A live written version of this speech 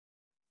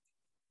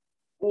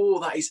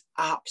Oh, that is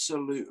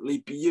absolutely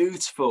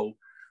beautiful.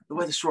 The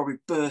way the strawberry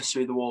bursts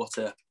through the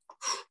water.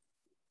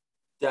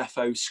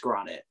 Defo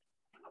scran it.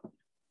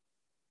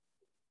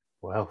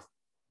 Well,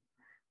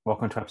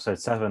 welcome to episode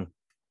 7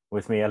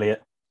 with me,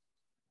 Elliot,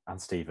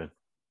 and Stephen.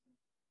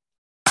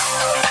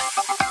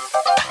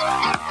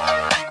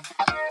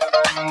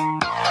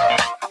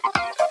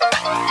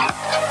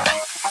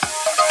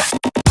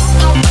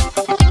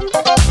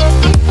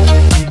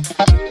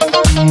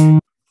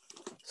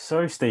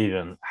 So,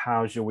 Stephen,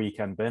 how's your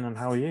weekend been and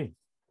how are you?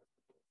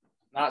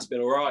 That's been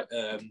all right.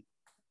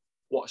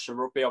 Watched some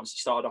rugby. Obviously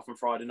started off on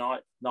Friday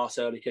night. Nice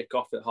early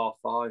kick-off at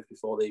 5:30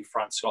 before the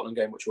France-Scotland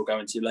game, which we'll go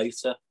into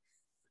later.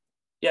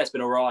 Yeah, it's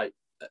been all right.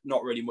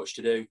 Not really much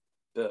to do,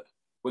 but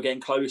we're getting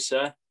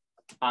closer.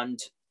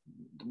 And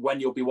when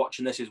you'll be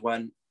watching this is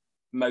when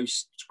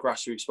most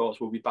grassroots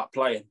sports will be back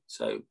playing.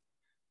 So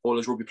all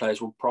those rugby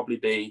players will probably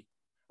be...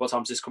 What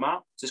time does this come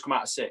out? Does this come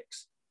out at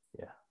 6?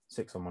 Yeah,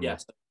 6 on Monday. Yeah,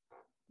 so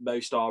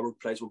most our rugby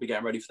players will be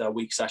getting ready for their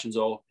week sessions,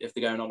 or if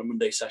they're going on a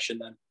Monday session,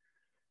 then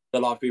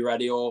they'll either be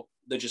ready or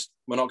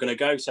we're not going to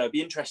go. So it'd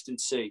be interesting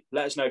to see.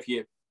 Let us know if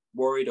you're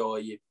worried or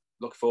you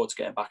look forward to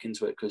getting back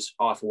into it, because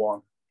I, for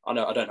one, I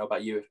don't know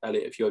about you,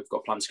 Elliot, if you've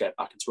got plans to get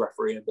back into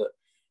refereeing, but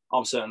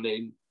I'm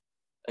certainly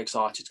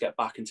excited to get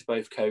back into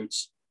both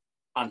codes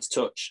and to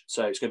touch.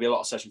 So it's going to be a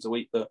lot of sessions a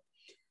week, but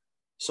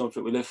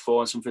something we live for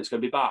and something that's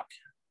going to be back.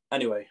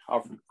 Anyway,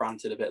 I've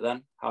ranted a bit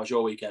then. How's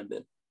your weekend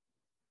been?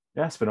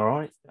 Yeah, it's been all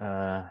right.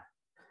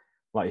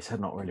 Like you said,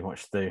 not really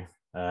much to do.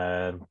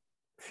 A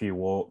few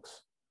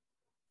walks,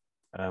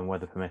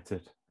 weather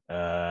permitted.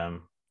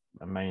 And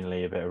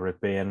mainly a bit of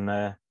rugby and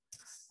a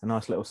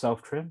nice little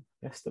self-trim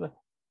yesterday.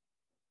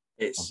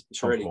 It's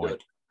really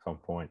good. Some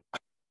point.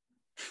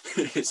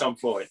 It's on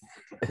point.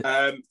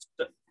 What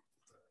do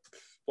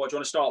you want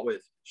to start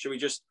with? Should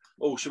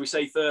we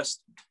say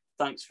first,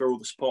 thanks for all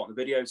the support on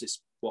the videos.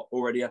 It's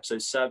already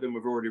episode 7.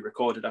 We've already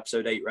recorded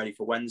episode 8 ready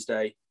for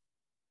Wednesday.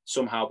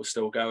 Somehow we're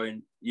still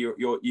going. You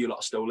lot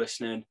are still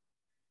listening.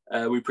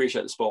 We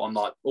appreciate the support on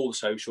like all the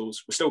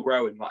socials. We're still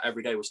growing. Like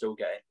every day we're still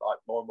getting like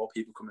more and more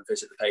people come and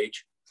visit the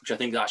page, which I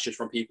think that's just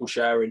from people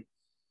sharing.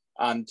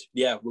 And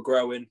yeah, we're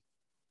growing.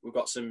 We've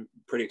got some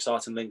pretty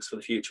exciting links for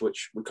the future,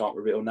 which we can't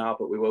reveal now,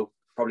 but we will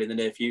probably in the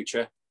near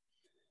future.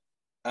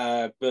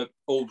 But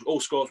all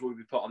scores will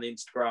be put on the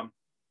Instagram.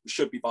 It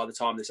should be by the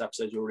time this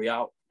episode's already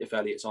out, if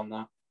Elliot's on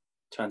that.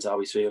 Depends how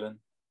he's feeling.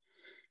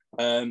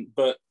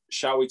 But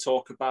shall we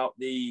talk about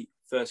the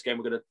first game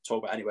we're going to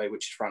talk about anyway,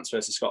 which is France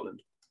versus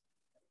Scotland?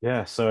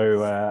 Yeah,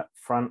 so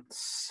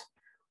France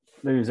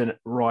losing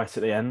right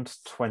at the end,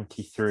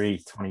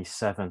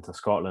 23-27 to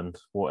Scotland.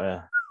 What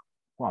a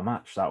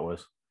match that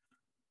was.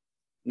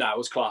 No, it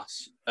was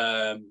class.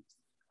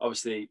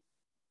 Obviously,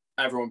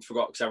 everyone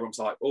forgot because everyone's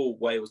like, oh,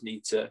 Wales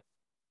need to...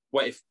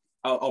 What if...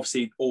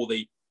 Obviously, all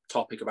the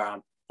topic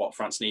around what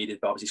France needed,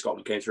 but obviously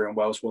Scotland came through and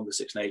Wales won the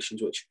Six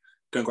Nations, which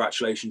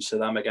congratulations to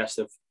them. I guess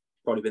they've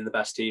probably been the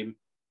best team.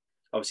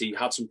 Obviously,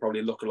 had some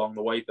probably luck along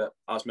the way, but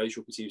as most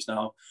rugby teams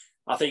now,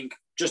 I think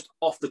just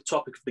off the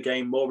topic of the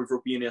game, more with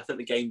rugby union, I think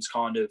the game's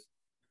kind of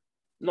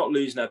not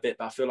losing a bit,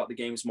 but I feel like the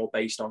game's more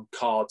based on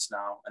cards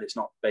now, and it's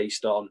not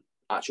based on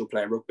actual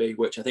playing rugby,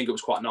 which I think it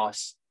was quite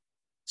nice.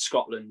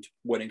 Scotland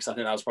winning, because I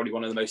think that was probably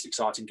one of the most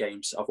exciting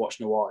games I've watched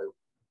in a while.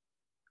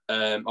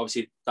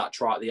 Obviously, that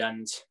try at the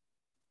end,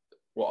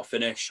 what a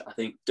finish. I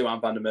think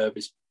Duhan van der Merwe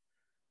is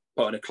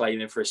putting a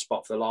claim in for his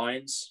spot for the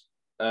Lions.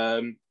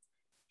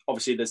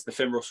 Obviously, there's the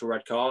Finn Russell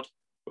red card,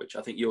 which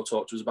I think your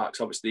talk to us about,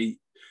 because obviously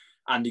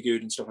Andy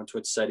Good and stuff on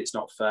Twitter said it's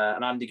not fair.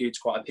 And Andy Good's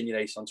quite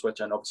opinionated on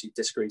Twitter and obviously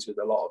disagrees with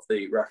a lot of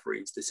the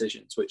referees'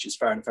 decisions, which is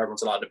fair enough.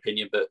 Everyone's allowed an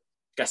opinion, but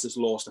I guess there's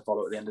laws to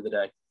follow at the end of the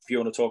day. If you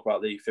want to talk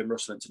about the Finn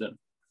Russell incident.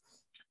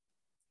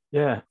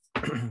 Yeah,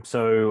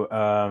 so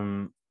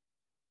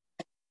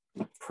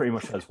pretty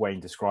much as Wayne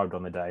described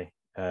on the day.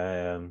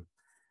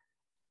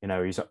 He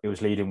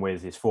was leading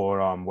with his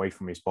forearm away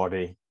from his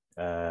body,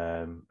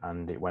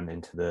 and it went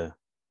into the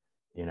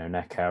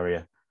neck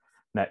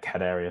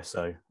head area.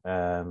 So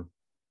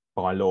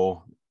by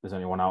law, there's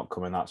only one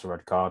outcome, and that's a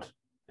red card.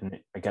 And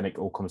again, it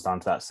all comes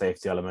down to that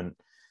safety element.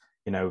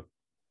 The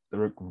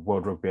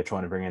World Rugby are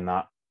trying to bring in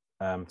that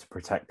to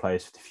protect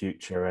players for the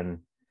future. And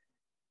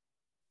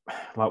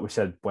like we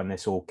said, when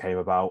this all came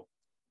about,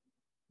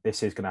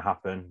 this is going to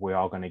happen. We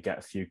are going to get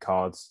a few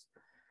cards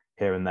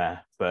here and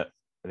there, but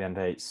at the end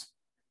of the day, it's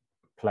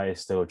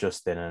players still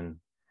adjusting,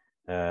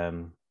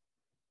 and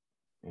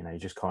you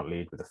just can't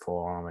lead with a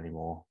forearm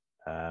anymore.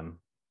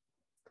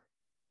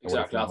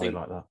 Exactly, I think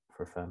like that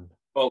for a friend.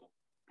 Well,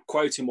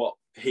 quoting what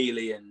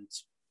Healy and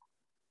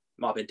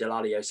might be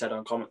Delalio said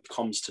on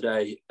comms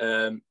today,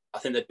 I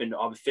think there'd been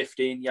either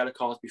 15 yellow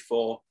cards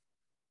before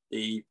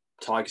the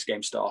Tigers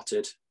game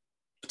started.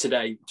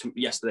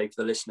 Yesterday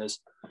for the listeners.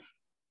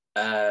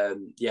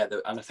 And I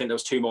think there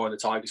was 2 more in the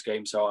Tigers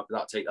game, so I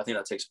think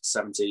that takes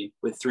 17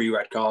 with 3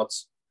 red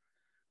cards,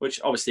 which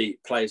obviously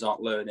players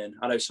aren't learning.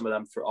 I know some of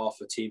them are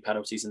for team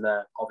penalties, and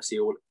they're obviously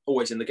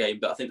always in the game,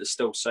 but I think there's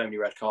still so many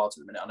red cards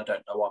at the minute, and I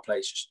don't know why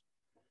players just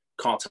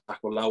can't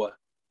tackle lower,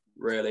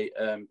 really.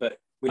 But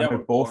We I don't know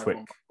want to bore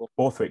everyone.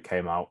 Borthwick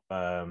came out.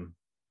 I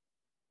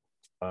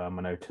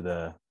know to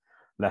the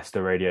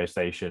Leicester radio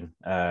station,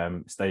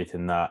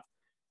 stating that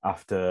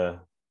after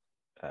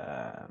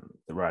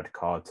the red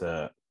card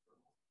to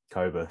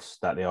Cobus,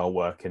 that they are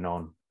working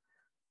on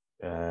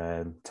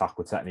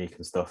tackle technique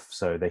and stuff,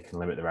 so they can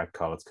limit the red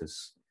cards,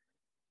 because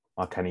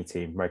like any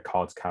team, red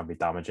cards can be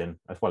damaging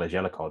as well as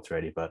yellow cards,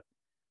 really. But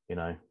you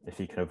know, if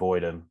you can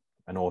avoid them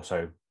and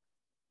also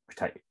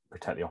protect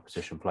the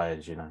opposition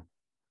players, you know,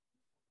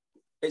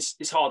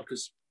 it's hard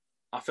because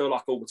I feel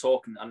like all we're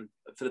talking, and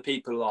for the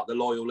people like the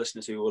loyal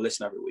listeners who will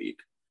listen every week,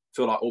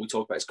 feel like all we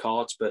talk about is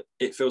cards, but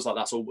it feels like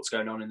that's all what's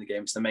going on in the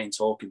game. It's the main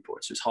talking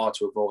point, so it's hard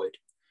to avoid.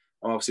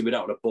 And obviously, we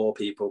don't want to bore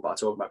people by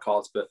talking about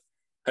cards, but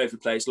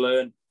hopefully players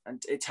learn.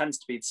 And it tends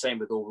to be the same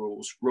with all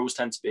rules. Rules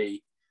tend to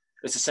be,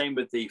 it's the same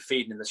with the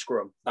feeding in the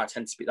scrum. That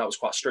was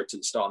quite strict at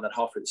the start, and then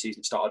halfway the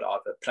season started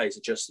either players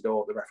adjusted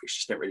or the referees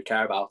just didn't really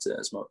care about it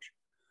as much.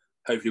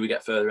 Hopefully we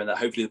get further in that.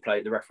 Hopefully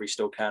the referees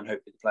still can.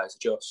 Hopefully the players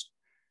adjust.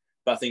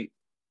 But I think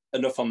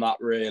enough on that,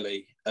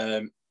 really.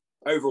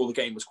 Overall, the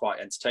game was quite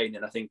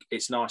entertaining. I think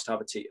it's nice to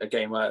have a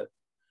game where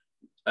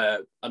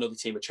another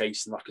team are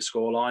chasing like a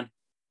scoreline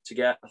to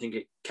get. I think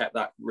it kept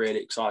that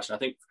really exciting. I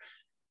think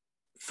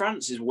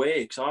France is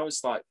weird because I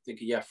was like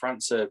thinking, yeah,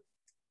 France are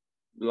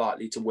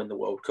likely to win the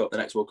World Cup, the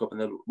next World Cup, and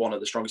they're one of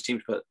the strongest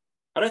teams. But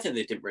I don't think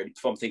they didn't really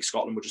perform. I think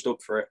Scotland were just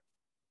up for it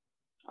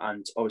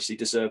and obviously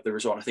deserved the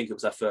result. I think it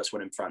was their first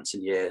win in France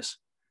in years,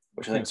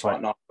 which I think is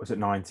quite nice. Was it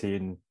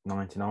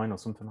 1999 or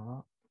something like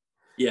that?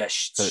 Yeah,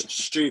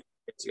 stupid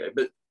years ago.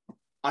 But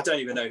I don't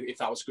even know if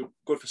that was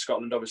good for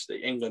Scotland.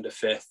 Obviously, England are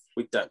fifth.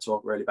 We don't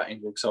talk really about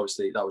England because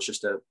obviously that was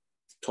just a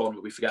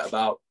tournament we forget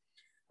about.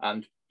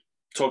 And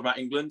talking about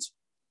England,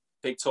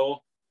 big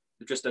tour.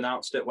 They've just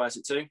announced it. Where's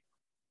it to?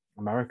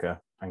 America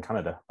and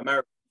Canada.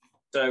 America.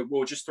 So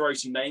we'll just throw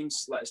some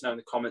names. Let us know in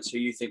the comments who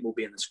you think will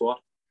be in the squad.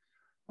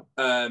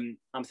 I'm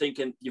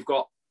thinking you've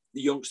got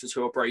the youngsters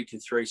who are breaking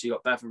through. So you've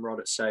got Bevan Rod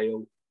at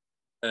Sale,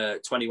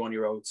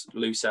 21-year-old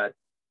Lucid.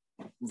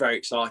 Very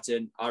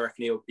exciting. I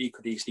reckon he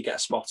could easily get a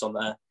spot on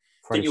there.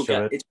 I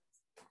think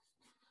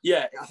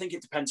I think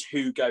it depends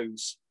who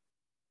goes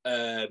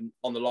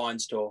on the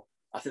Lions tour.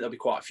 I think there'll be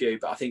quite a few,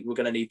 but I think we're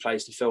going to need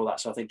players to fill that.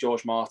 So I think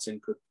George Martin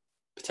could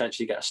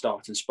potentially get a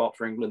starting spot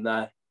for England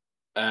there.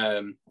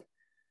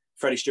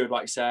 Freddie Stewart,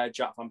 like you said,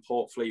 Jack Van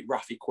Portfleet,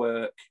 Rafi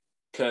Quirk,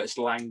 Curtis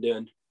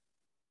Langdon.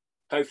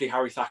 Hopefully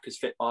Harry Thacker's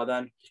fit by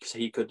then because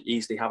he could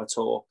easily have a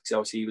tour because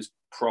obviously he was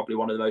probably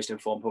one of the most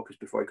informed hookers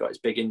before he got his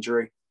big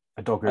injury.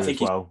 A Dogger as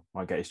well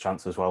might get his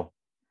chance as well.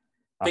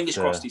 Fingers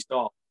crossed he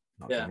starts.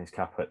 Not getting his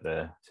cap at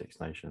the Six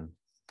Nations.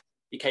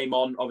 He came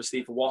on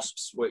obviously for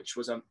Wasps, which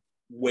was a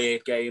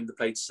weird game. They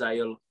played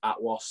Sale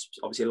at Wasps.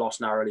 Obviously lost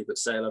narrowly, but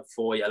Sale had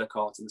 4 yellow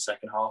cards in the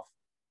second half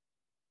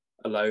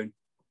alone,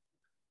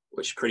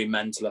 which is pretty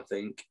mental, I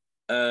think.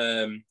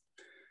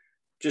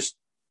 Just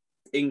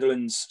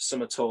England's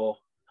summer tour.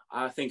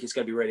 I think it's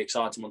going to be a really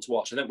exciting one to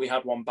watch. I think we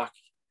had one back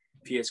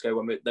a few years ago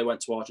when they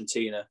went to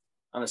Argentina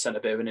and they sent a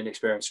bit of an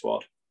inexperienced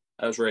squad.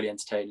 That was really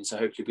entertaining. So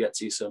hopefully we get to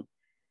see some.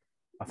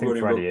 I think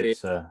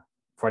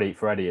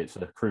for Eddie, it's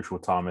a crucial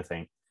time. I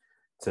think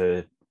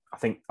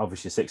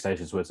obviously Six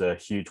Nations was a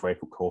huge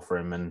wake up call for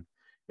him, and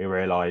he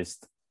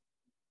realised,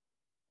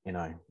 you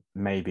know,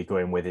 maybe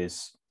going with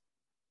his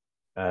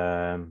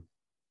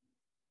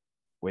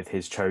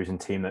chosen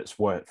team that's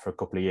worked for a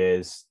couple of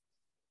years,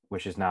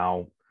 which is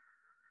now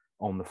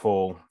on the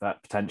fall,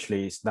 that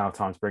potentially it's now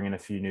time to bring in a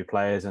few new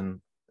players.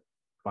 And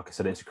like I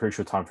said, it's a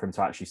crucial time for him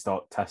to actually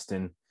start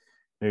testing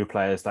new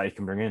players that he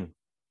can bring in.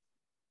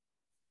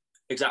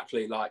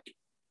 Exactly. Like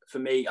for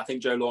me, I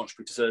think Joe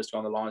Launchbury deserves to go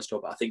on the Lions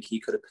tour, but I think he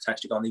could have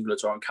potentially gone on the England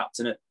tour and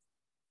captain it.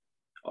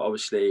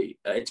 Obviously,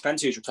 it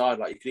depends who's retired.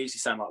 Like you could easily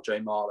sound like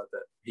Joe Marler,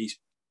 but he's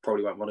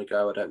probably won't want to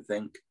go, I don't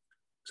think.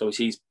 So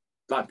he's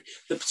like,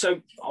 so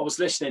I was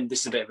listening,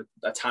 this is a bit of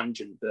a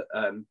tangent, but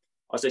I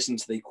was listening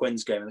to the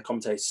Quins game and the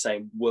commentator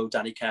saying, will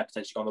Danny Kerr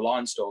potentially go on the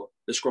Lions tour?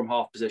 The scrum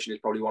half position is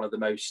probably one of the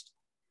most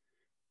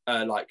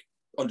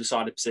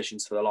undecided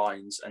positions for the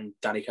Lions, and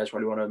Danny Kerr is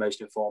probably one of the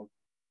most informed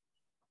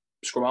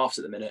scrum halves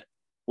at the minute.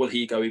 Will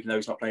he go even though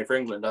he's not playing for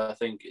England? I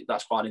think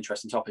that's quite an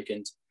interesting topic,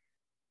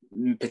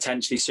 and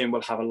potentially soon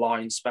we'll have a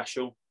Lions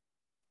special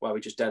where we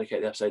just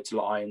dedicate the episode to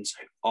Lions.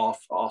 Our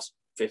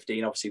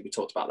 15, obviously we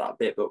talked about that a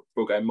bit, but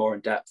we'll go more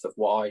in depth of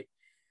why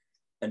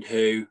and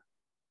who.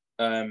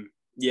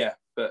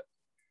 But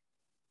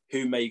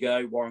who may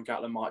go? Warren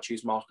Gatland might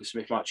choose, Marcus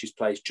Smith might choose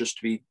plays just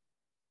to be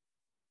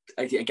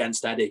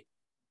against Eddie,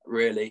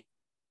 really.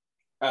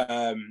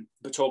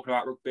 But talking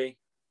about rugby,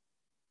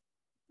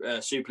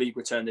 Super League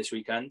returned this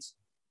weekend.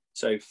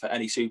 So for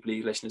any Super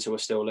League listeners who are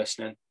still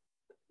listening,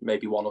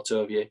 maybe one or two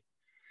of you,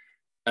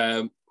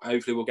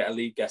 hopefully we'll get a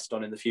league guest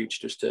on in the future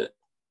just to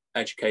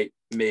educate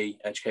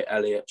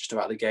Elliot just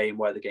about the game,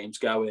 where the game's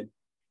going,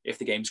 if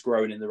the game's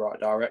growing in the right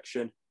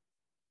direction.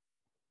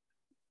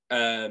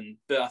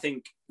 But I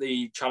think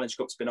the Challenge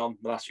Cup's been on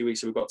the last few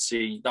weeks, so we've got to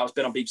see, that's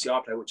been on BBC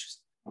iPlayer, which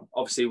is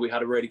obviously we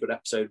had a really good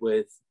episode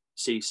with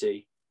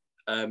CC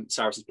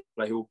Saracens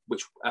play,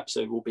 which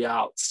episode will be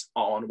out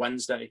on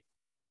Wednesday,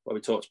 where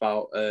we talked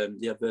about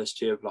the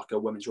adversity of like a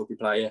women's rugby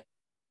player,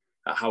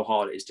 how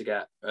hard it is to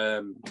get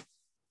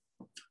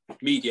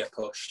media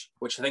pushed,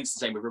 which I think is the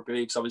same with rugby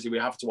league, because obviously we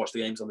have to watch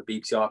the games on the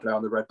BBC iPlayer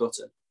on the red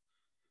button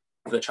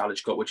for the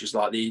Challenge Cup, which is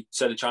like the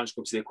Challenge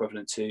Cup is the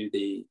equivalent to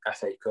the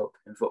FA Cup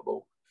in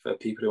football for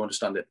people who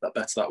understand it that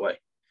better that way.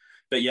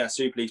 But yeah,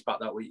 Super League's back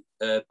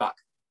back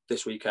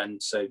this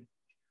weekend, so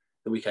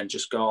the weekend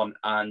just gone,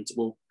 and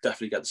we'll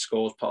definitely get the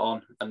scores put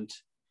on. And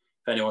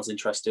if anyone's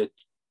interested,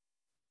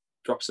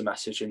 drop us a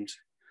message and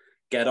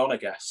get on, I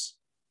guess.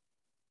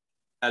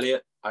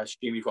 Elliot, I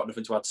assume you've got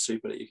nothing to add to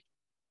Super League.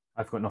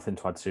 I've got nothing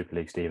to add to Super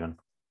League, Stephen.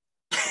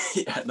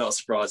 Yeah, not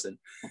surprising.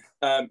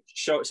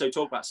 So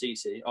talk about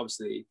Cece.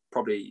 Obviously,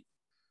 probably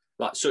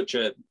like such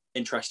an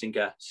interesting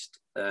guest.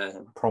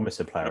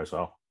 Promising player as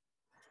well.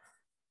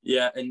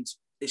 Yeah, and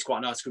it's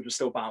quite nice because we're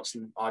still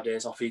bouncing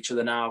ideas off each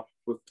other now.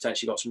 We've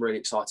potentially got some really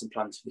exciting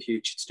plans for the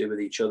future to do with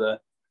each other.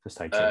 Just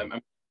stay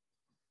tuned.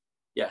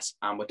 Yes,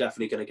 and we're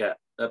definitely going to get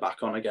her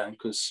back on again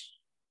because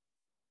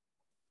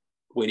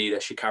we need her.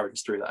 She carried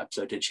us through that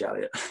episode, didn't she,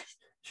 Elliot?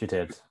 She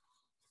did.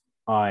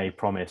 I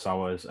promise I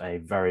was a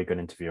very good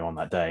interview on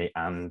that day,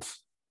 and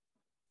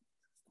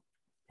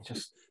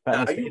just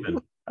better than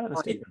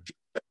Stephen.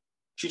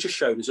 She just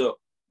showed us up.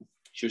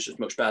 She was just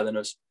much better than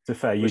us. To be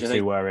fair, you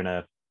two were in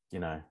a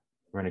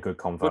good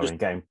convo and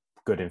getting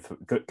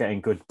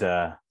good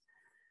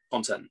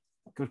content.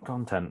 Good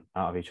content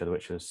out of each other,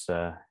 which was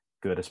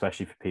good,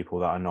 especially for people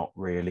that are not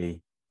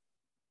really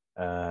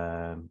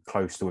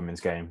close to women's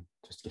game,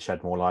 just to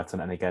shed more light on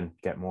it and again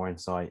get more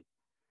insight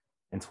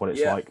into what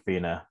it's like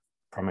being a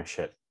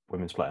Premiership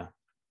women's player.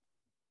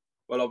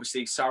 Well,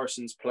 obviously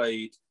Saracens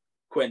played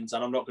Quins,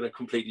 and I'm not going to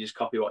completely just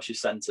copy what she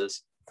sent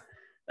us.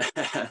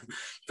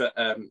 But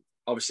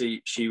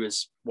obviously she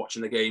was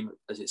watching the game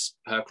as it's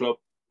her club,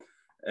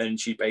 and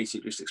she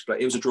basically just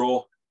explained it was a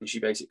draw, and she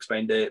basically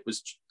explained it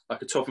was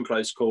like a tough and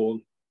close call.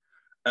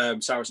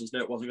 Saracens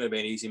knew it wasn't going to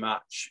be an easy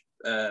match,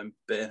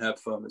 but in her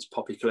performance,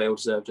 Poppy Cleal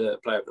deserved a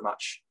Player of the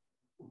Match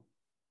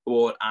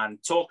award. And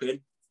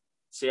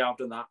see how I've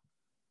done that.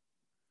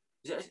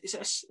 Is it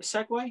a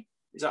segue?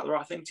 Is that the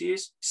right thing to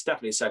use? It's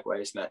definitely a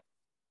segue, isn't it?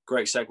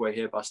 Great segue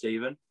here by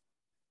Stephen.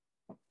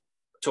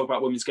 Talk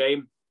about women's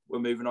game. We're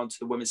moving on to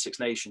the Women's Six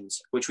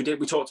Nations, which we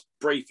talked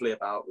briefly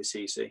about with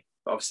Cece.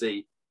 But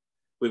obviously,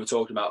 we were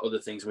talking about other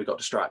things and we got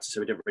distracted,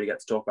 so we didn't really get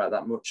to talk about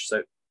that much.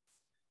 So,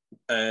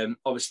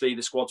 obviously,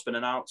 the squad's been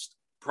announced.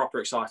 Proper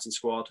exciting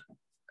squad.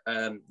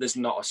 There's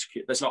not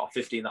a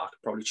 15 that I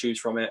could probably choose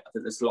from it. I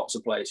think there's lots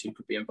of players who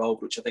could be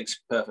involved, which I think is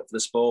perfect for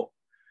the sport.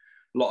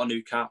 A lot of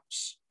new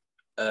caps.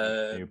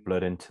 New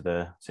blood into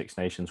the Six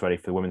Nations, ready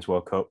for the Women's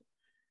World Cup.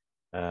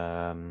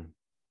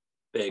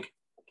 Big.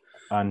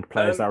 And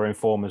players that are in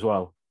form as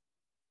well.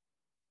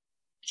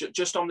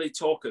 Just on the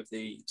talk of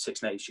the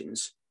Six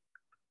Nations,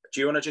 do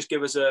you want to just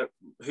give us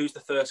who's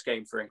the first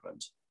game for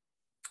England?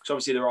 Because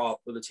obviously there are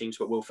other teams,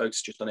 but we'll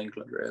focus just on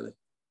England, really.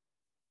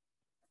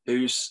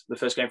 Who's the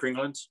first game for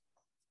England?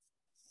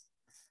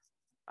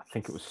 I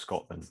think it was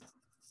Scotland.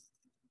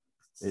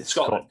 It's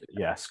Scotland?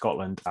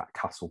 Scotland at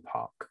Castle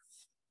Park.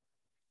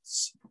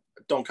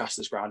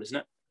 Doncaster's ground, isn't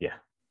it? Yeah.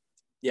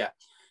 Yeah.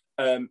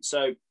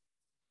 So,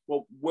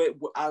 well,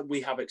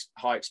 we have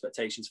high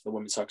expectations for the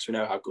women's side because we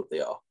know how good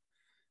they are.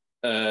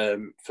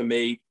 For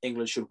me,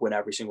 England should win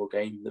every single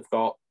game they've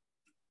got.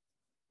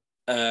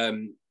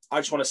 I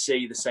just want to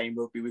see the same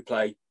rugby we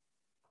play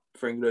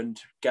for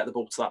England, get the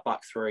ball to that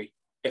back three.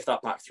 If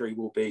that back three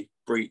will be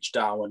Breach,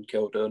 Dowan,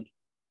 Kildun,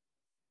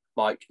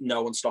 like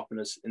no one's stopping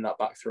us in that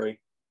back three.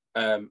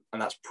 And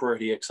that's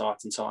pretty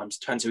exciting times.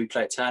 Depends who we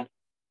play at 10.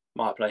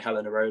 Might play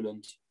Helena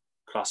Rowland,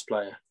 class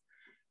player,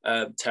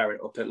 tearing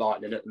it up at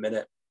Lightning at the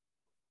minute.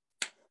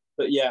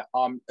 But yeah,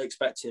 I'm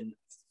expecting.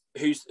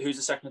 Who's the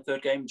second and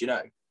third game? Do you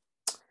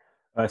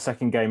know?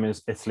 Second game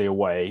is Italy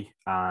away,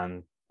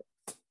 and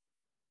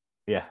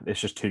yeah,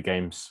 it's just 2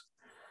 games.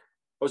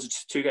 Was it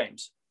 2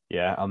 games?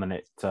 Yeah, and then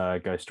it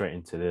goes straight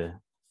into the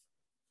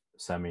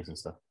semis and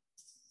stuff.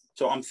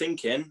 So I'm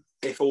thinking,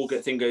 if all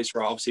thing goes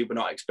right, obviously we're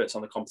not experts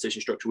on the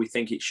competition structure. We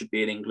think it should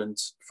be an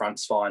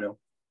England-France final,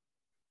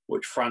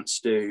 which France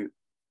do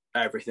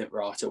everything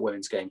right at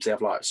women's games. They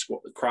have like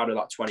a crowd of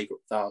like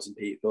 20,000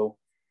 people.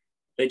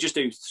 They just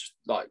do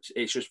like,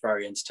 it's just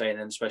very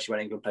entertaining, especially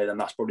when England play them.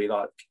 That's probably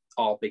like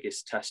our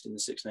biggest test in the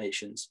Six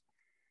Nations.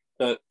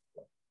 But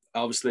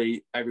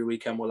obviously every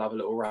weekend we'll have a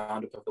little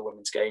roundup of the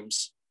women's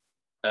games.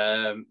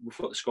 We'll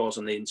put the scores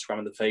on the Instagram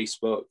and the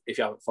Facebook. If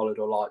you haven't followed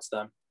or liked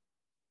them,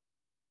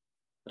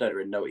 I don't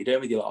really know what you're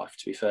doing with your life,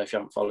 to be fair, if you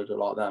haven't followed or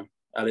liked them.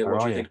 Elliot,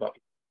 what do you think about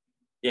it?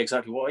 Yeah,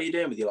 exactly. What are you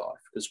doing with your life?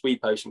 Because we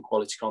post some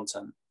quality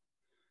content.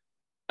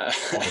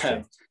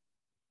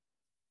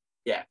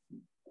 Yeah,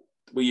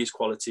 we use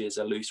quality as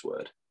a loose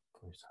word.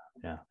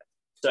 Yeah.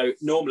 So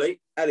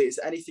normally, Elliot, is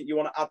there anything you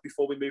want to add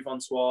before we move on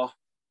to our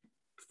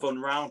fun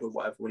round or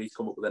whatever? We need to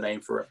come up with a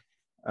name for it.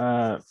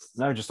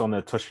 No, just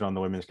touching on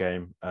the women's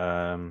game.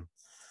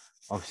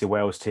 Obviously,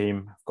 Wales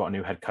team have got a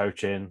new head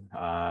coach in.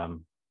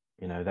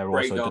 They're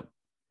Great also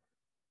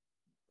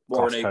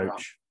Warren Abraham.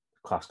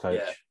 Class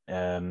coach.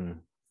 Yeah.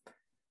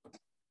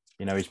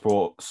 You know, he's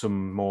brought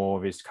some more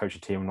of his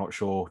coaching team. I'm not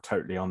sure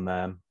totally on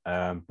them,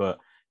 but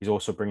he's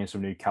also bringing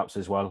some new caps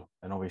as well.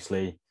 And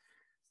obviously,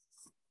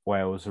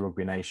 Wales, a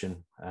rugby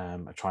nation,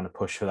 are trying to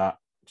push for that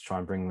to try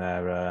and bring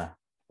their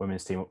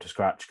women's team up to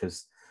scratch,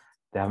 because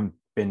they haven't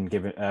been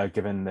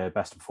given their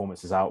best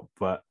performances out.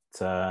 But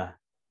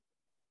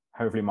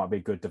hopefully, it might be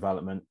a good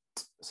development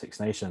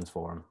Six Nations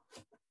for them.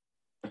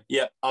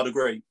 Yeah, I'd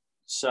agree.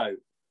 So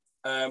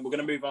we're going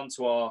to move on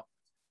to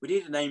we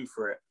need a name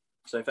for it.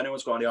 So if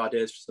anyone's got any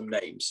ideas for some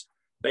names,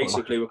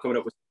 basically we're coming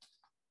up with,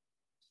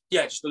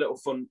 just a little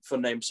fun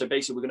name. So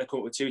basically we're going to come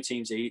up with 2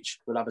 teams each.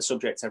 We'll have a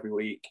subject every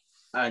week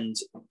and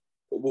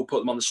we'll put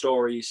them on the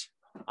stories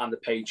and the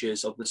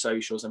pages of the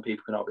socials, and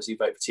people can obviously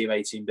vote for Team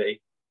A, Team B.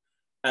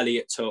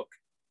 Elliot took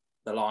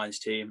the Lions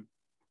team.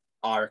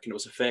 I reckon it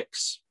was a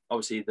fix.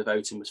 Obviously the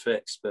voting was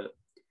fixed, but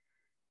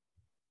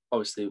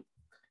obviously,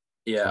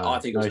 yeah, I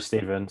think it was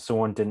Stephen,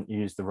 someone didn't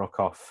use the Ruck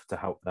off to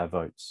help their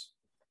votes,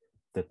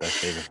 did they,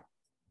 Stephen?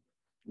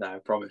 No,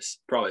 promise.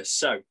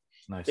 So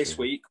No, this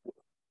week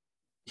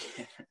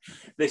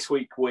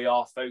we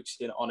are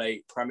focusing on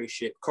a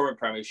current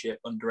Premiership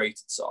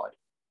underrated side.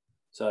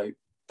 So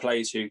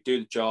players who do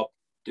the job,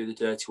 do the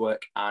dirty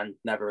work, and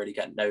never really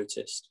get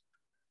noticed.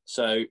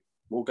 So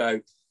we'll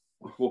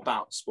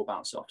bounce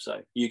off.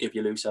 So you give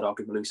your loose head, I'll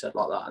give my loose head,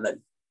 like that, and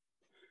then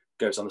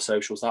goes on the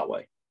socials that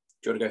way.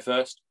 Do you want to go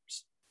first?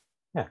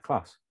 Yeah,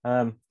 class.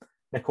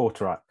 Nick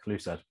Orterak,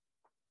 loose head.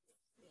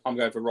 I'm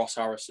going for Ross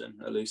Harrison,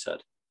 a loose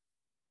head.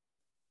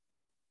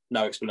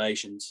 No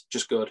explanations,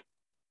 just good.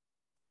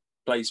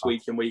 Plays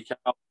week in, week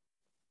out.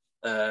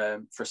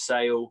 For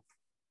sale.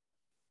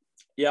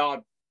 Yeah,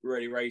 I'd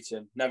really rate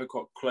him. Never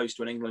got close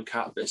to an England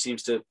cap, but it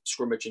seems to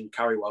scrummage and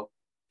carry well.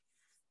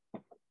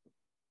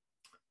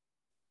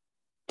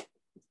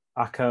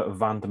 Aka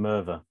van der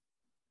Merwe.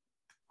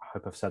 I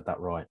hope I've said that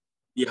right.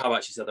 You have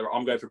actually said that right.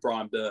 I'm going for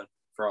Brian Byrne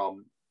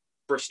from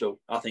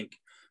Bristol. I think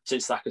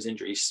since Thacker's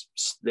injuries,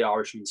 the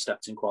Irishman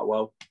stepped in quite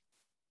well.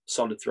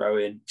 Solid throw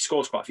in. He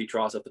scores quite a few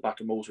tries off the back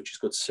of mauls, which is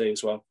good to see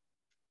as well.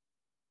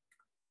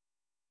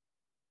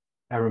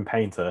 Aaron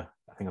Painter.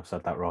 I think I've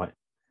said that right.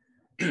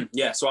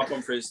 Yeah, so I've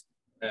gone for his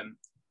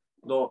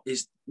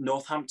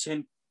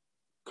Northampton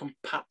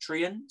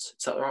compatriot. Is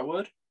that the right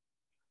word?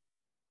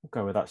 We'll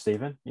go with that,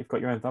 Stephen. You've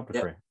got your own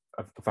vocabulary.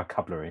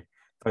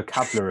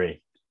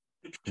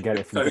 Get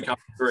it from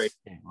vocabulary.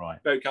 Yeah, right.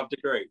 Vocab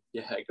degree.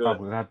 Yeah, good.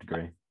 Vocab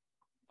degree.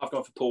 I've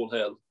gone for Paul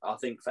Hill. I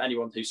think for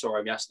anyone who saw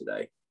him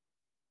yesterday,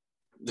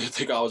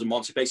 the guy was a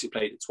monster. Basically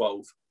played at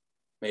 12.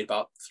 Made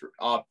about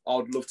I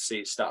would love to see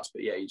his stats,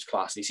 but yeah, he's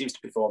class. He seems to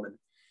be performing.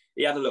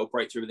 He had a little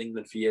breakthrough with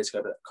England a few years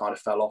ago, but kind of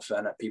fell off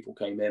and people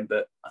came in.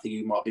 But I think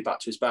he might be back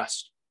to his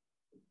best.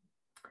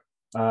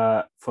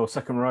 For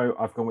second row,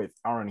 I've gone with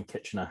Aaron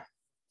Kitchener,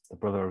 the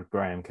brother of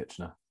Graham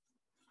Kitchener.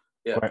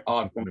 Yeah,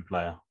 I've gone with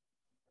player.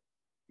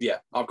 Yeah,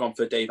 I've gone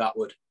for Dave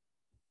Atwood.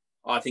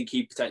 I think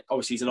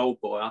obviously he's an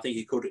old boy. I think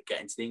he could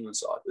get into the England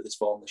side with his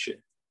form this year.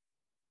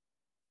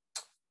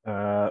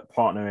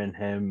 Partner in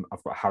him,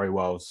 I've got Harry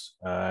Wells,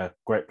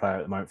 great player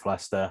at the moment for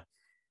Leicester,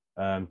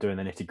 doing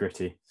the nitty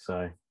gritty.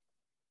 So,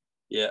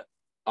 yeah,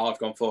 I've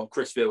gone for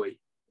Chris Villey,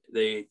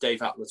 the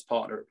Dave Atwood's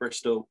partner at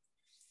Bristol,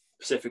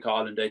 Pacific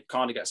Islander. It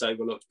kind of gets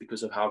overlooked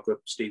because of how good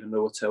Stephen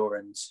Lewis-Tiller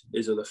and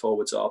his other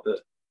forwards are, but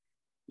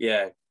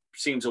yeah,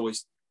 seems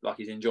always like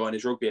he's enjoying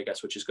his rugby, I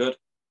guess, which is good.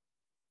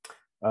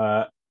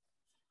 For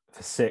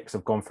 6,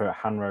 I've gone for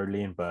Hanro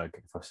Leonberg,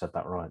 if I've said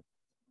that right.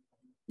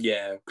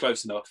 Yeah,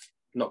 close enough.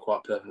 Not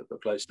quite perfect,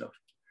 but close enough.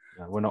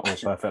 No, we're not all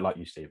perfect like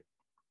you, Steve.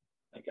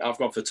 I've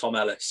gone for Tom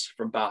Ellis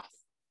from Bath.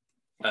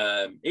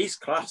 He's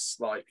class.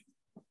 Like,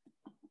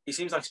 he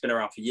seems like he's been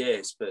around for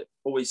years, but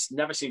always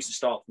never seems to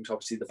start things.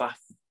 Obviously, the Bath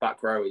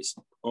back row is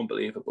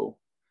unbelievable.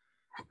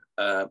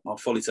 I'll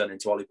fully turn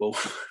into Ollie Ball.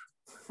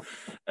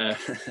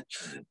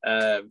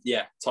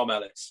 Yeah, Tom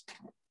Ellis.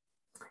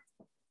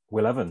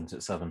 Will Evans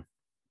at 7.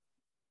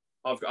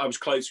 I was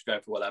close to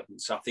going for Will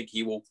Evans. So I think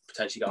he will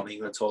potentially go on the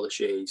England tour this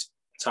year. He's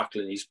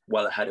tackling, he's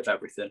well ahead of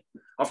everything.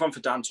 I've gone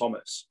for Dan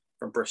Thomas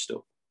from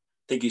Bristol.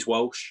 I think he's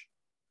Welsh.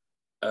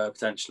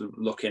 Potentially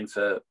looking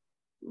for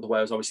the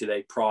Wales. Obviously,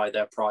 they pride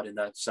in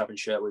their 7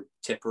 shirt with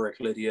Tipperick,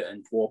 Lydiate,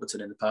 and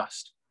Warburton in the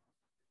past.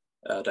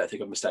 I don't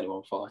think I've missed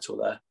anyone vital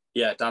there.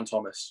 Yeah, Dan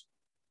Thomas.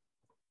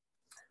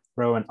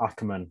 Rowan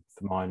Ackerman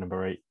for my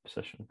number 8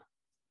 position.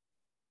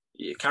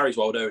 Yeah, carries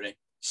well, don't he?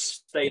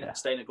 Staying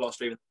at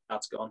Gloucester, even though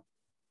that's gone.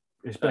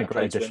 It's been a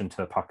great addition to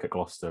the pack at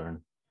Gloucester and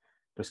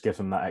just gives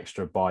them that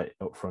extra bite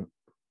up front.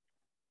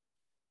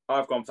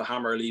 I've gone for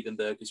Hammer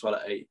Liebenberg as well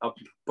at 8. I've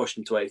pushed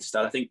him to 8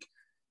 instead. I think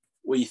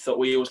we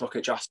always look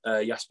at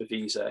Jasper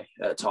Wiese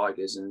at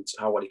Tigers and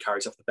how well he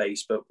carries off the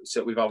base, but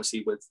so we've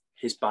obviously, with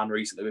his ban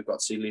recently, we've got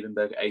to see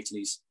Liebenberg at 8, and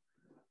he's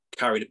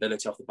carried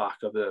ability off the back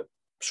of a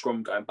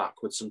scrum going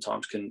backwards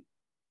sometimes can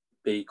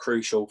be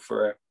crucial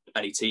for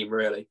any team,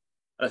 really.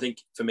 And I think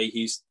for me,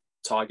 he's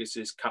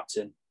Tigers'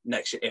 captain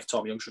next year if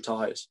Tom Youngs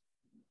retires.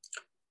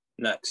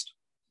 Next.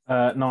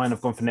 9,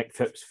 I've gone for Nick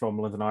Phipps from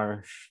London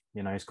Irish.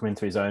 You know, he's come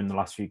into his own the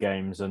last few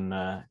games, and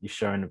he's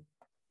showing a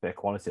bit of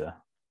quality there.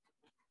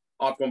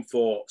 I've gone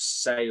for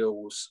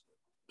Sales,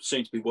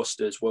 soon to be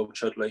Worcester's Will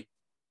Chudley.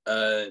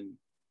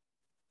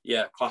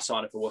 Yeah, class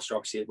signing for Worcester.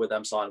 Obviously, with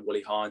them signing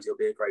Willie Hines, he'll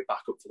be a great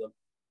backup for them.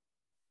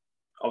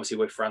 Obviously,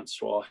 with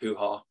Francois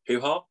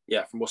HAAWK,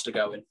 yeah, from Worcester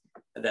going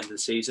at the end of the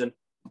season.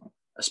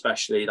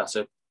 Especially, that's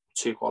a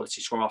 2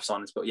 quality scrum half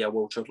signings. But yeah,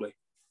 Will Chudley.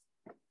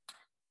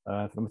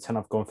 Number 10,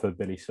 I've gone for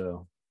Billy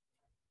Searle.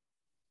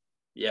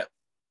 Yeah.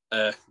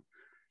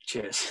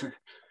 Cheers.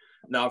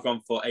 Now I've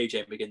gone for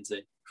AJ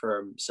McGinty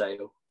from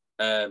Sale.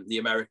 The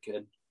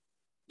American.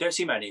 Don't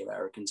see many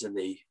Americans in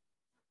the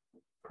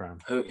Prem.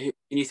 Who, can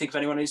you think of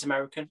anyone who's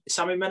American?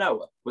 Sammy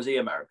Manoa, was he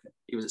American?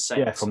 He was at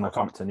Saints. Yeah, from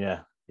Northampton.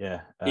 Yeah.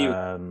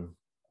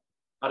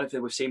 I don't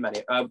think we've seen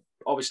many.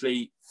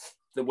 Obviously,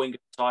 the Wing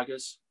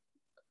Tigers.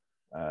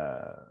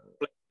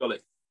 Blake Scully.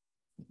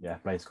 Yeah,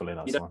 Blake Scully,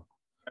 that's one.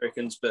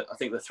 Americans, but I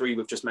think the 3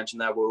 we've just mentioned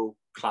there were all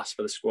class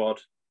for the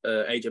squad.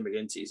 AJ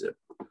McGinty's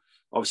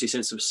obviously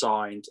since we've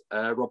signed.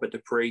 Robert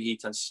Dupree, he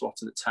tends to slot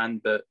in at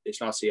 10, but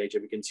it's nice to see AJ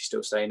McGinty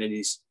still staying in.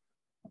 He's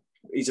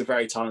a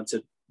very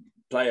talented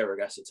player, I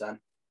guess, at 10.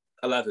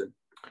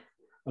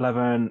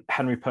 11,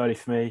 Henry Purdy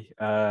for me.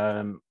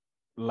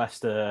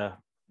 Leicester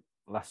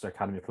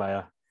Academy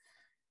player.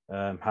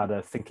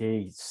 I think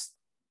he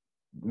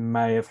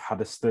may have had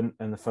a stint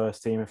in the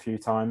first team a few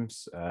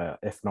times,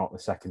 if not the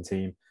second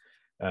team.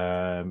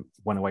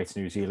 Went away to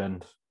New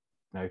Zealand,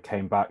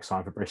 came back,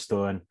 signed for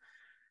Bristol, and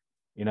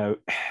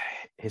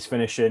his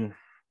finishing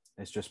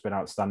has just been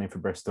outstanding for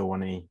Bristol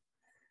when he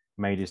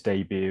made his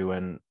debut,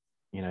 and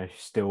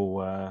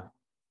still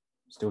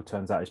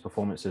turns out his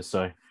performances.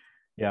 So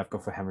yeah, I've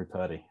gone for Henry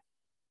Purdy.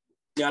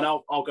 Yeah, and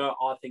I'll go.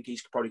 I think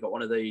he's probably got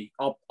one of the.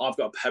 I've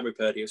got Henry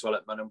Purdy as well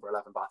at my number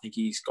 11, but I think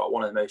he's got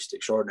one of the most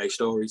extraordinary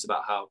stories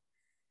about how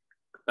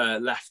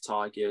left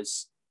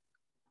Tigers.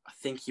 I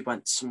think he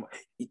went somewhere.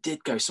 He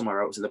did go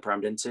somewhere else in the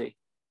Prem, didn't he?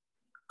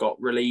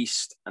 Got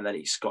released, and then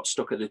he's got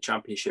stuck at the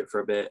Championship for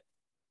a bit,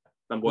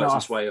 and worked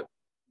his way up.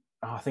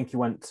 I think he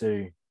went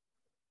to.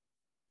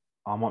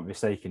 I might be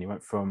mistaken. He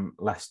went from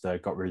Leicester,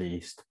 got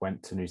released,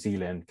 went to New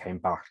Zealand, came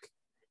back.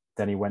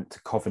 Then he went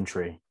to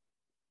Coventry.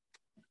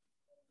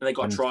 And they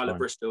got a trial at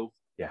Bristol.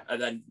 Yeah.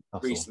 And then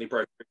recently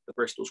broke the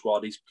Bristol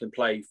squad. He can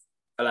play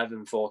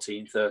 11,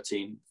 14,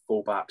 13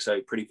 fullback,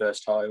 so pretty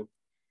versatile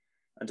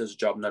and does a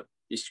job. And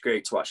it's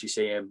great to actually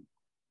see him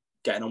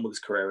getting on with his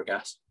career, I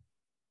guess.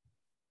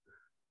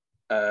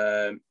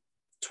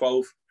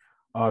 12.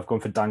 I've gone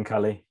for Dan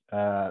Kelly,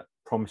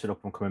 promising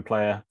up-and-coming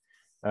player.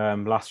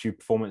 Last few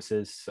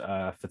performances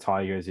for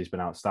Tigers, he's been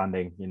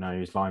outstanding.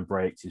 His line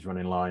breaks, he's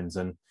running lines,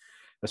 and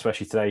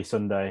especially today,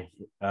 Sunday,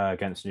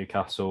 against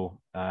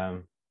Newcastle, I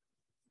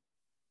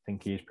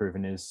think he's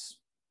proven his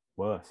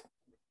worth.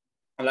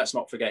 And let's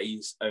not forget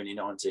he's only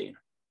 19.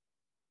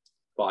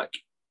 Like,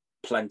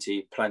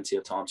 plenty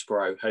of time to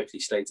grow.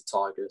 Hopefully stays at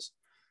Tigers.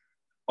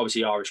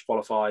 Obviously Irish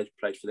qualified,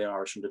 played for the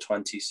Irish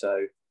under-20,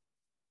 so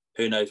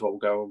who knows what will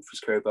go on for his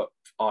career, but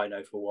I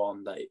know for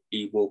one that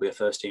he will be a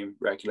first-team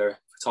regular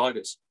for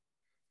Tigers.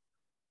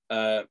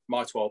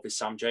 My 12 is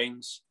Sam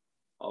James.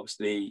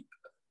 Obviously,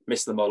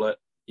 missed the mullet.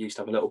 He used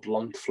to have a little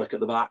blonde flick at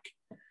the back.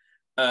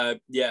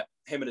 Yeah,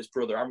 him and his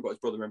brother. I haven't got his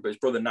brother in, but his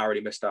brother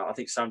narrowly missed out. I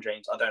think Sam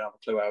James, I don't have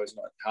a clue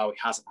how he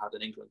hasn't had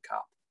an England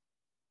cap.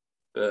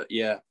 But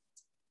yeah,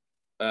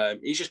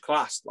 he's just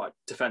classed, like,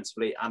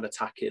 defensively and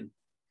attacking.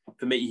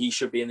 For me, he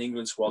should be in the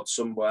England squad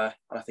somewhere,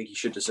 and I think he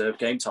should deserve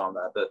game time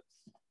there. But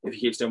if he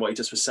keeps doing what he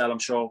does for Sale, I'm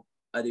sure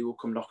Eddie will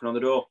come knocking on the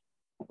door.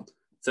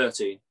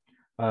 13.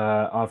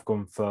 I've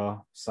gone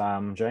for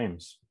Sam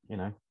James,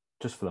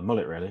 just for the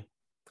mullet, really.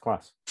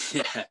 Class.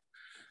 Yeah.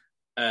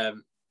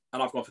 And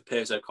I've gone for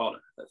Piers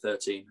O'Connor at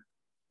 13,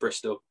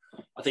 Bristol.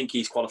 I think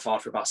he's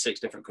qualified for about 6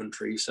 different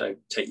countries, so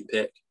take your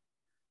pick.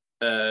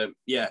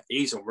 Yeah,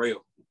 he's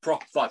unreal.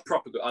 Proper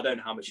good. I don't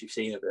know how much you've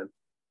seen of him.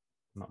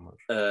 Not much.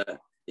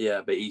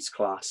 Yeah, but he's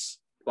class.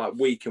 Like,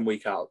 week in,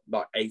 week out,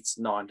 like 8,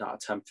 9 out of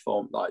 10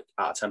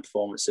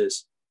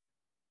 performances.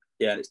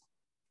 Yeah, it's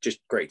just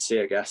great to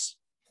see, I guess.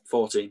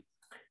 14.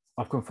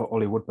 I've gone for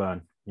Ollie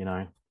Woodburn,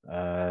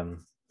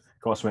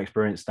 got some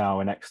experience now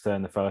in Exeter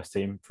in the first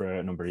team for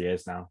a number of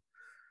years now.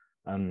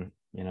 And,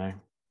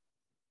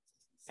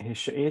 he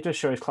just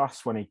shows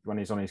class when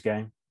he's on his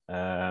game.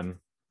 Yeah.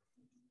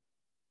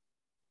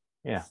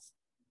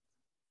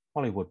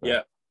 Ollie Woodburn.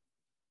 Yeah.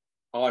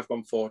 I've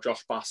gone for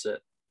Josh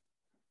Bassett.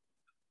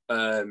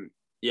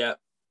 Yeah,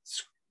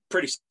 it's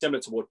pretty similar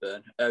to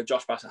Woodburn.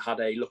 Josh Bassett had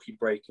a lucky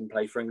break and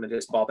play for England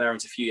against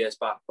Barbarians a few years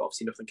back, but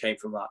obviously nothing came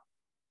from that.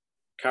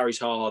 Carries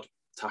hard,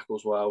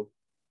 tackles well,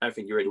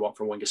 everything you really want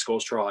from a winger,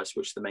 scores tries,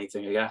 which is the main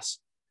thing, I guess.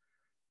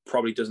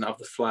 Probably doesn't have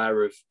the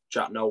flair of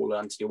Jack Noel,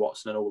 Anthony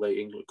Watson, and all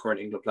the current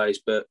England players,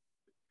 but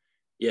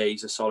yeah,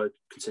 he's a solid,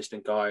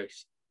 consistent guy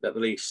at the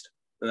least.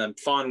 And then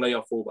finally,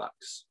 our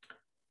fullbacks.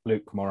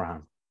 Luke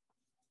Morahan.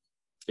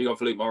 You gone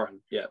for Luke Morahan?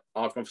 Yeah,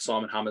 I've gone for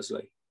Simon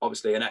Hammersley.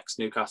 Obviously an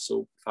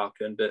ex-Newcastle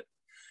Falcon, but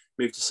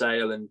moved to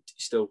Sale and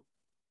he's still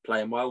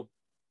playing well.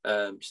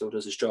 still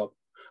does his job.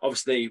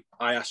 Obviously,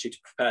 I asked you to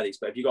prepare these,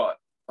 but have you got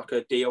like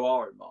a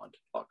DOR in mind,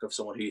 like of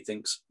someone who you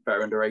think's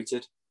very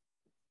underrated?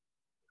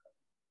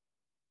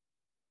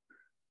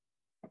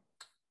 Or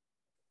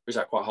is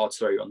that quite hard to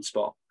throw you on the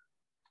spot?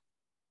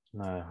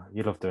 No,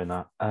 you love doing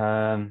that.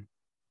 And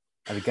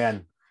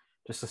again,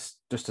 just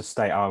to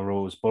state our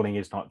rules, bullying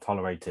is not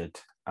tolerated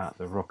at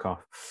the Ruck. Do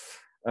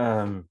you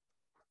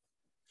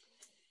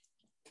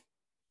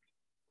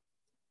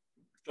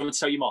want me to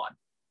tell you mine?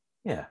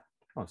 Yeah,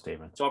 come on,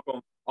 Stephen. So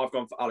I've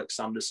gone for Alex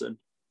Sanderson.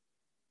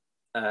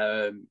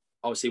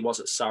 Obviously, he was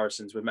at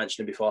Saracens. We've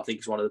mentioned him before. I think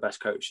he's one of the best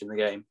coaches in the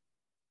game.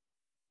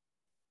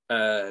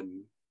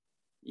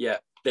 Yeah,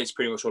 that's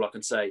pretty much all I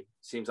can say.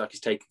 Seems like he's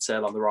taken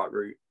sail on the right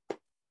route.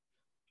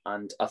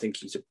 And I think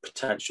he's a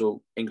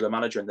potential England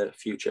manager in the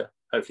future.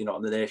 Hopefully not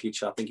in the near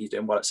future. I think he's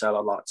doing well at Sale.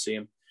 I'd like to see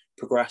him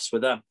progress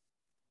with them.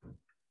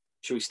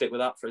 Should we stick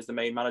with that as the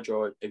main manager,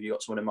 or have you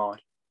got someone in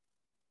mind?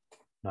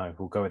 No,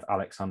 we'll go with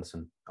Alex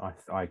Sanderson.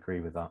 I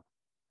agree with that.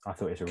 I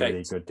thought it was a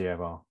really good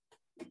DOR.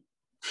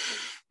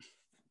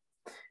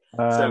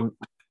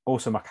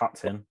 Also, my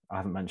captain, I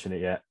haven't mentioned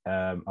it yet.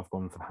 I've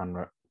gone for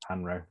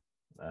Hanro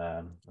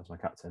as my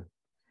captain.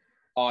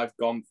 I've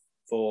gone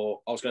for,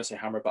 I was going to say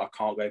Hammer, but I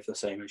can't go for the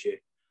same as you.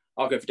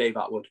 I'll go for Dave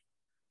Atwood.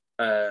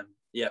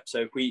 Yeah, so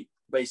if we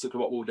basically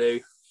what we'll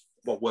do,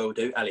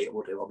 Elliot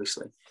will do,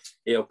 obviously.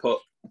 He'll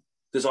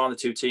design the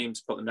two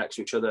teams, put them next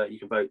to each other. You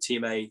can vote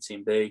Team A,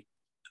 Team B.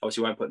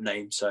 Obviously, we won't put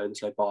names, so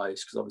there's no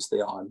bias because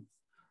obviously I'm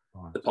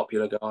the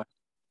popular guy.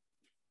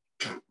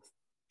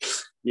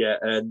 Yeah,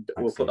 and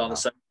we'll put that on the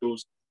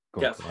socials.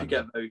 Get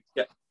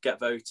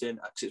voting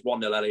because it's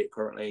 1-0 Elliot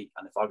currently,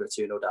 and if I go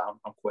 2-0 down,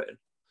 I'm quitting.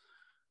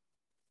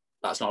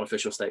 That's not an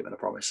official statement, I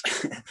promise.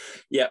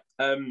 Yeah.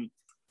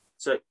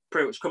 So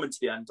pretty much coming to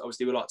the end.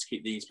 Obviously, we like to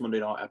keep these Monday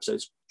night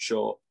episodes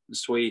short and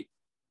sweet.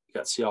 You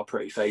get to see our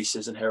pretty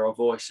faces and hear our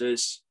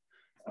voices.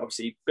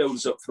 Obviously,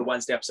 builds up for the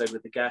Wednesday episode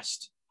with the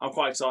guest. I'm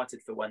quite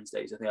excited for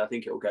Wednesdays. I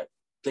think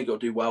it'll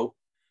do well.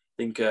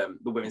 I think the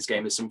women's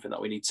game is something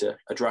that we need to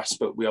address,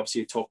 but we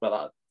obviously talk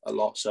about that a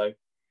lot. So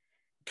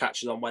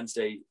catch us on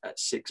Wednesday at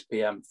 6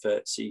 p.m.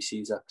 for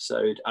CC's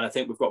episode. And I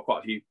think we've got quite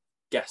a few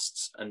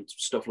guests and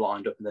stuff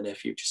lined up in the near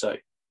future. So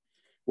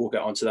we'll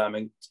get onto them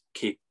and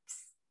keep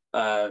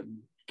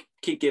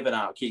giving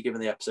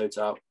the episodes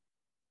out.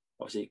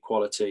 Obviously,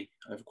 quality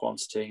over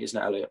quantity, isn't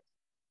it, Elliot?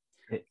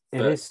 It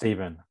is,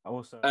 Stephen.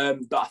 Also,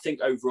 but I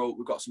think overall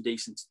we've got some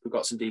decent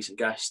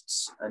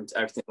guests and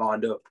everything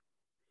lined up.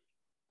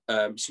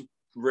 It's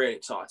really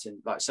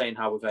exciting. Like saying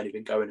how we've only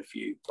been going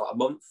a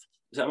month.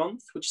 Is that a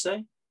month? Would you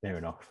say? Fair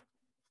enough.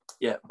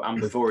 Yeah,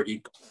 and we've already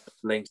got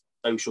links.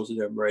 Socials are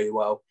doing really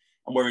well,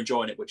 and we're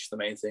enjoying it, which is the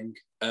main thing.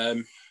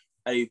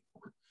 If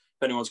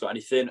anyone's got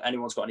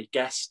any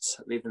guests,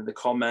 leave them in the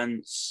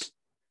comments.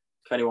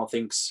 If anyone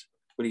thinks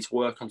we need to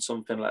work on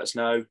something, let us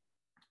know.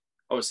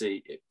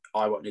 Obviously,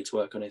 I won't need to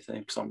work on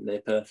anything because I'm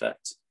near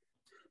perfect.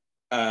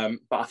 But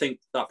I think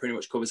that pretty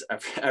much covers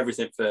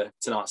everything for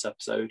tonight's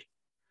episode.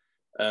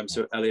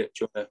 So, Elliot,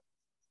 do you want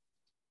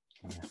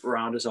to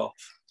round us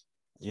off?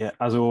 Yeah,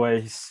 as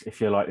always, if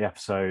you like the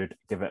episode,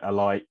 give it a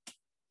like,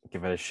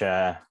 give it a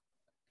share,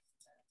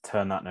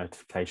 turn that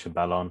notification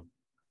bell on.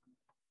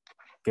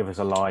 Give us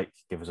a like,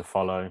 give us a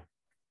follow. Is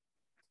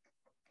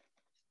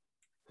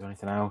there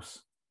anything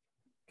else?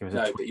 Give us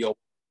a tweet.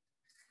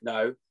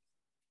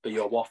 But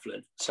you're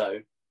waffling.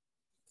 So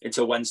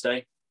until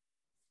Wednesday,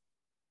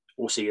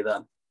 we'll see you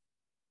then.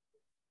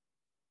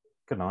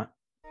 Good night.